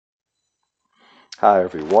Hi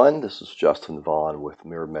everyone, this is Justin Vaughn with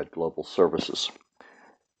MirrorMed Global Services.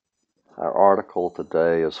 Our article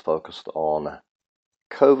today is focused on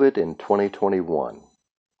COVID in 2021,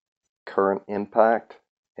 current impact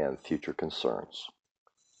and future concerns.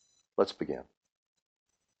 Let's begin.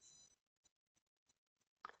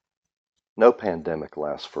 No pandemic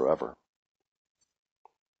lasts forever.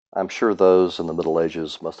 I'm sure those in the Middle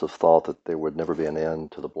Ages must have thought that there would never be an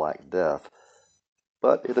end to the Black Death,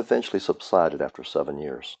 but it eventually subsided after 7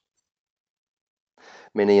 years.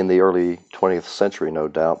 Many in the early 20th century no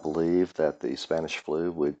doubt believed that the Spanish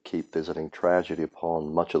flu would keep visiting tragedy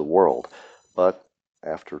upon much of the world, but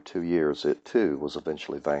after 2 years it too was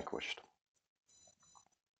eventually vanquished.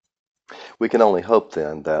 We can only hope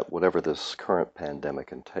then that whatever this current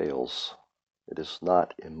pandemic entails, it is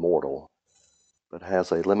not immortal, but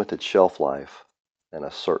has a limited shelf life and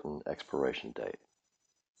a certain expiration date.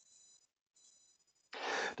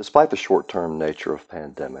 Despite the short-term nature of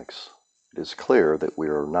pandemics, it is clear that we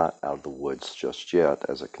are not out of the woods just yet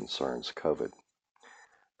as it concerns COVID.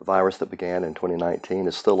 The virus that began in 2019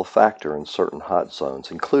 is still a factor in certain hot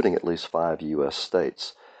zones, including at least 5 U.S.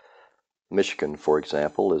 states. Michigan, for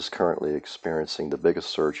example, is currently experiencing the biggest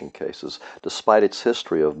surge in cases, despite its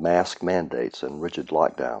history of mask mandates and rigid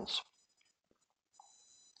lockdowns.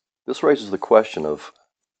 This raises the question of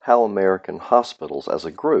how American hospitals as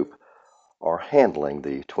a group are handling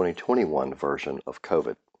the 2021 version of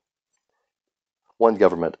COVID. One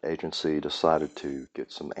government agency decided to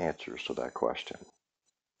get some answers to that question.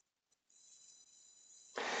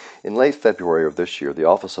 In late February of this year, the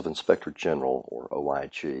Office of Inspector General, or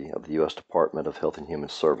OIG, of the U.S. Department of Health and Human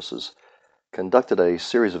Services conducted a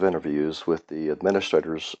series of interviews with the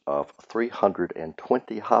administrators of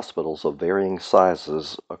 320 hospitals of varying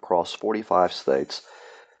sizes across 45 states,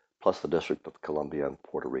 plus the District of Columbia and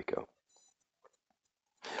Puerto Rico.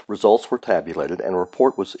 Results were tabulated and a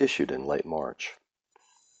report was issued in late March.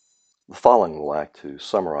 The following will act to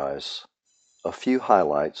summarize a few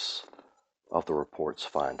highlights of the report's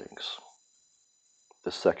findings.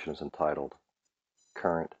 This section is entitled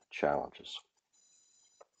Current Challenges.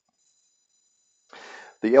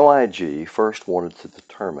 The OIG first wanted to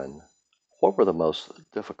determine what were the most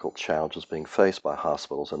difficult challenges being faced by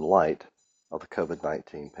hospitals in light of the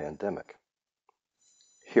COVID-19 pandemic.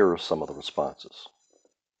 Here are some of the responses.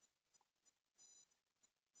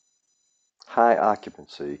 High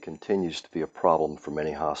occupancy continues to be a problem for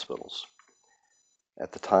many hospitals.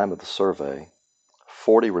 At the time of the survey,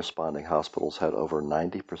 40 responding hospitals had over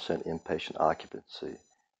 90% inpatient occupancy,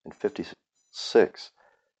 and 56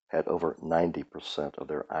 had over 90% of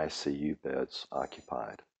their ICU beds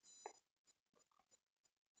occupied.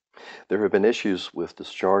 There have been issues with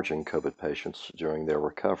discharging COVID patients during their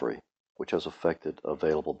recovery, which has affected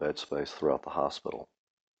available bed space throughout the hospital.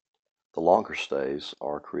 The longer stays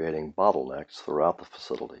are creating bottlenecks throughout the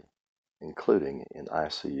facility, including in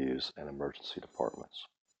ICUs and emergency departments.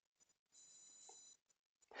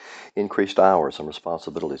 Increased hours and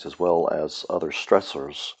responsibilities, as well as other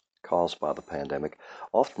stressors caused by the pandemic,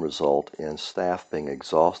 often result in staff being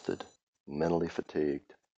exhausted, mentally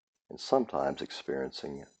fatigued, and sometimes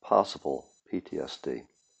experiencing possible PTSD.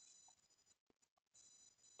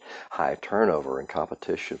 High turnover and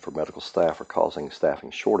competition for medical staff are causing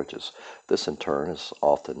staffing shortages. This in turn is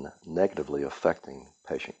often negatively affecting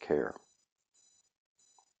patient care.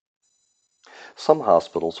 Some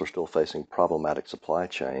hospitals are still facing problematic supply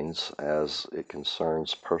chains as it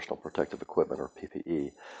concerns personal protective equipment, or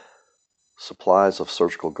PPE. Supplies of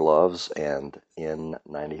surgical gloves and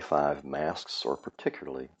N95 masks are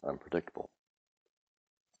particularly unpredictable.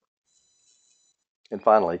 And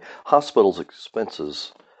finally, hospitals'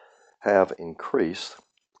 expenses have increased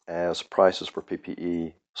as prices for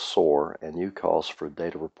PPE soar and new costs for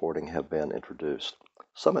data reporting have been introduced.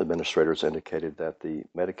 Some administrators indicated that the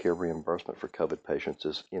Medicare reimbursement for COVID patients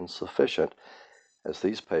is insufficient, as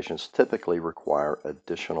these patients typically require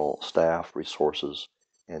additional staff, resources,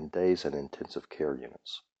 and days in intensive care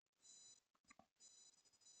units.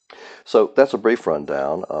 So that's a brief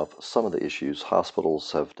rundown of some of the issues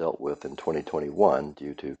hospitals have dealt with in 2021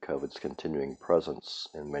 due to COVID's continuing presence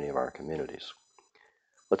in many of our communities.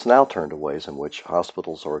 Let's now turn to ways in which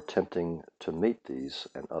hospitals are attempting to meet these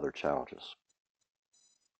and other challenges.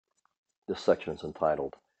 This section is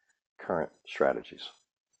entitled Current Strategies.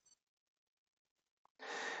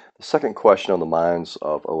 The second question on the minds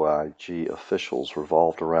of OIG officials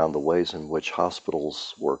revolved around the ways in which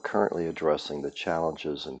hospitals were currently addressing the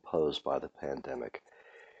challenges imposed by the pandemic.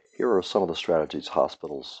 Here are some of the strategies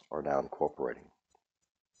hospitals are now incorporating.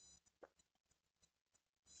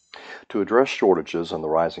 To address shortages and the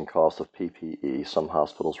rising cost of PPE, some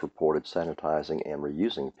hospitals reported sanitizing and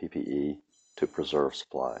reusing PPE to preserve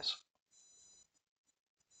supplies.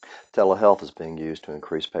 Telehealth is being used to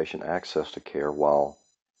increase patient access to care while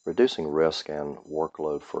reducing risk and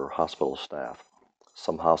workload for hospital staff.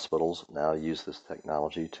 Some hospitals now use this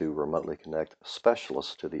technology to remotely connect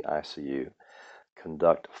specialists to the ICU,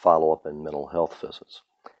 conduct follow-up and mental health visits,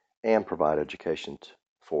 and provide education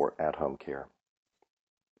for at-home care.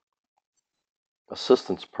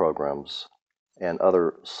 Assistance programs and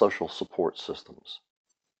other social support systems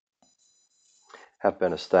have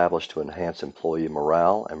been established to enhance employee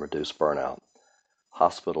morale and reduce burnout.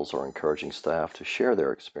 Hospitals are encouraging staff to share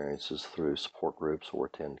their experiences through support groups or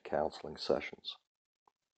attend counseling sessions.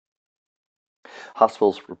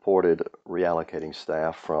 Hospitals reported reallocating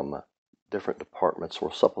staff from different departments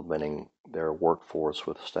or supplementing their workforce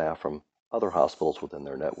with staff from other hospitals within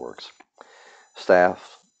their networks.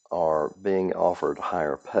 Staff are being offered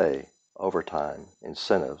higher pay, overtime,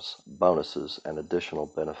 incentives, bonuses, and additional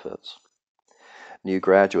benefits. New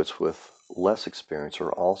graduates with less experience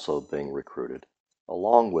are also being recruited,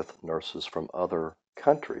 along with nurses from other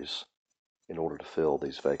countries, in order to fill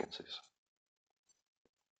these vacancies.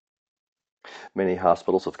 Many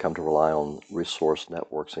hospitals have come to rely on resource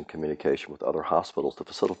networks and communication with other hospitals to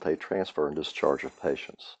facilitate transfer and discharge of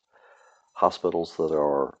patients. Hospitals that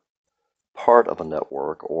are part of a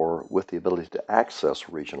network or with the ability to access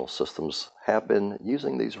regional systems have been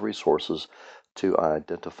using these resources to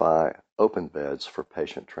identify open beds for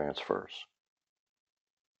patient transfers.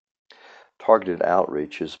 Targeted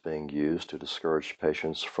outreach is being used to discourage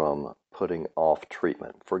patients from putting off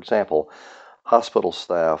treatment. For example, hospital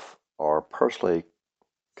staff are personally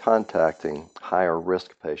contacting higher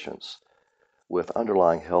risk patients with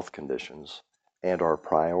underlying health conditions and are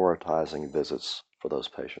prioritizing visits for those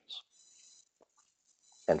patients.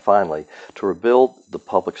 And finally, to rebuild the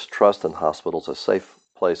public's trust in hospitals as safe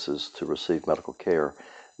places to receive medical care,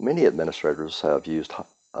 many administrators have used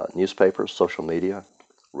newspapers, social media,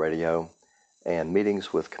 radio, and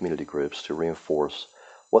meetings with community groups to reinforce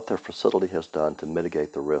what their facility has done to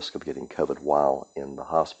mitigate the risk of getting COVID while in the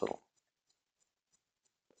hospital.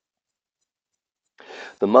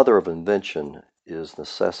 The mother of invention is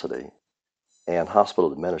necessity, and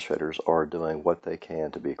hospital administrators are doing what they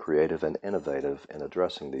can to be creative and innovative in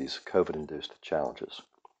addressing these COVID-induced challenges.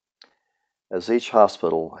 As each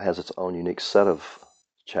hospital has its own unique set of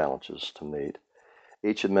challenges to meet,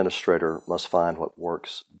 each administrator must find what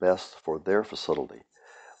works best for their facility,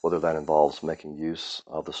 whether that involves making use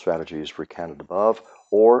of the strategies recounted above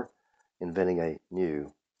or inventing a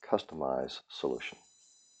new, customized solution.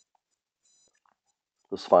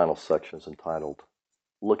 This final section is entitled,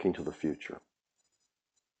 Looking to the Future.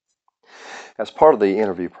 As part of the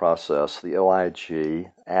interview process, the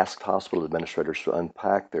OIG asked hospital administrators to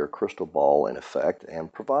unpack their crystal ball, in effect,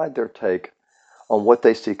 and provide their take on what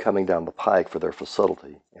they see coming down the pike for their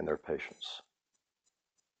facility and their patients.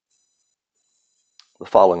 The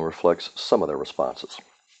following reflects some of their responses.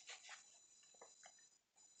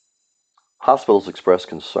 Hospitals express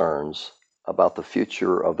concerns about the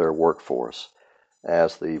future of their workforce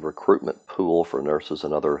as the recruitment pool for nurses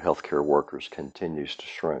and other healthcare workers continues to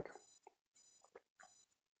shrink.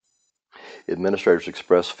 Administrators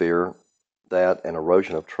express fear that an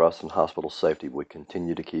erosion of trust in hospital safety would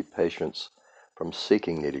continue to keep patients from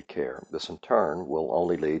seeking needed care. This, in turn, will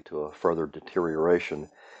only lead to a further deterioration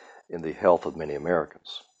in the health of many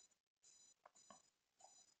Americans.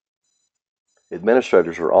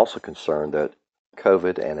 Administrators are also concerned that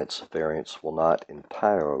COVID and its variants will not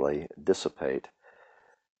entirely dissipate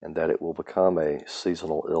and that it will become a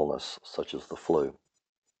seasonal illness such as the flu.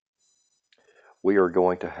 We are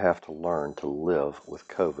going to have to learn to live with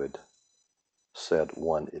COVID, said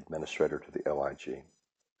one administrator to the OIG.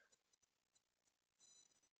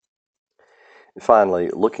 And finally,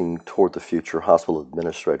 looking toward the future, hospital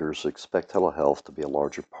administrators expect telehealth to be a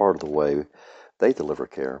larger part of the way they deliver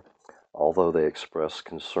care, although they express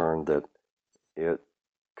concern that it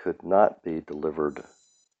could not be delivered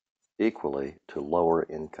equally to lower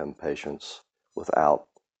income patients without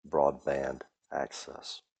broadband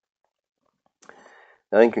access.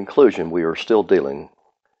 Now, in conclusion, we are still dealing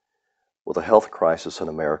with a health crisis in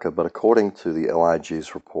America, but according to the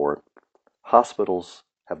OIG's report, hospitals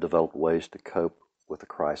have developed ways to cope with the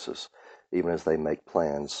crisis, even as they make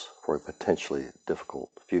plans for a potentially difficult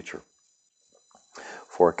future.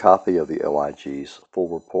 For a copy of the OIG's full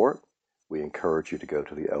report, we encourage you to go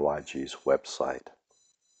to the OIG's website.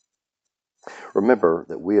 Remember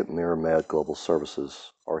that we at MiraMed Global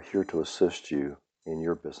Services are here to assist you in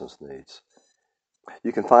your business needs.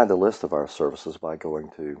 You can find a list of our services by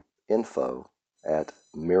going to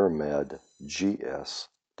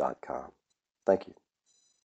info@mirmedgs.com. Thank you.